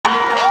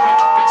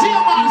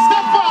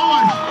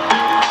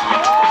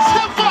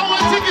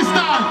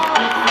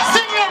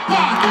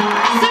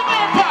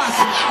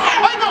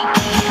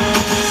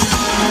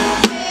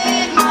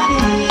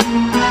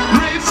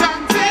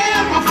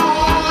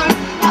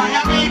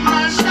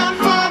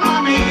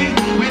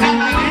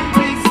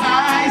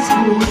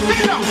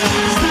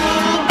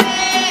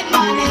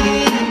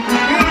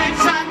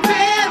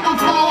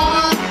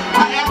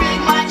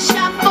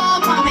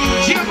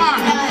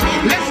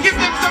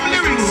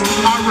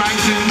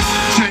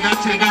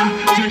cheddar,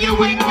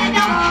 genuine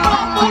weather.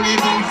 From bully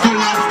beef to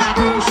lobster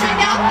brew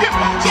cheddar.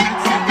 Jet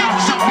setter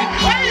shopping.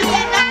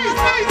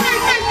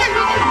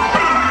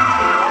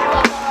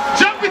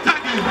 Jump it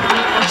again.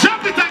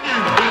 Jump it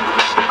again.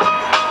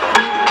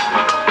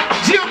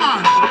 Giomar,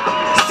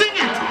 sing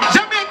it.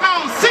 Jamaica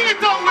house, sing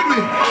it out with me.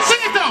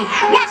 Sing it out.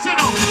 Watch it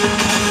out.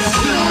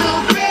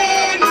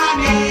 Stupid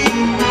money,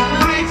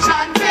 rich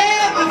and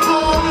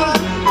flavorful.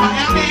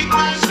 I make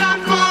my shot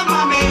for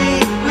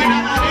mommy with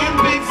an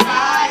Olympic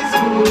size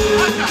food.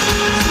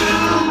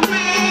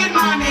 Stupid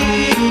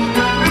money,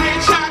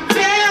 rich and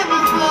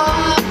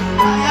flavorful.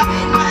 I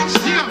make my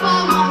shot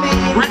for mommy.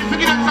 Ready to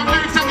get some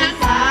lyrics again?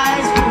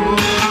 Size food.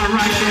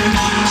 Alright then,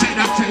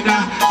 cheddar,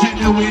 cheddar,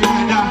 genuine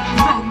weather.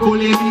 From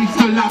bully beef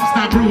to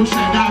lobster brew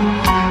cheddar.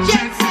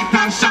 Jet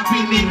setter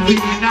shopping in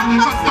Vienna.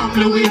 Custom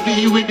Louis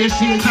V with the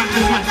shades and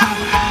the sweater.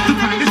 To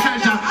find the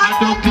treasure, I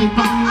dug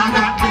deeper, I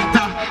got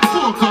better.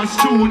 Focus,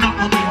 tune up,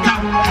 better.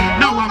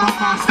 Now I'm a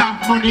master,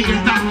 money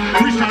getter.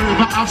 Richer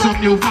River have some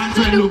new fans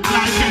will look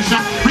like Kesha.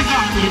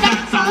 Regarding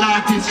dance, a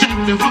artist, check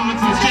the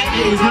fancies.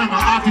 J.A.'s where my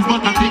artist,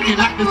 but I'm thinking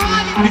like this.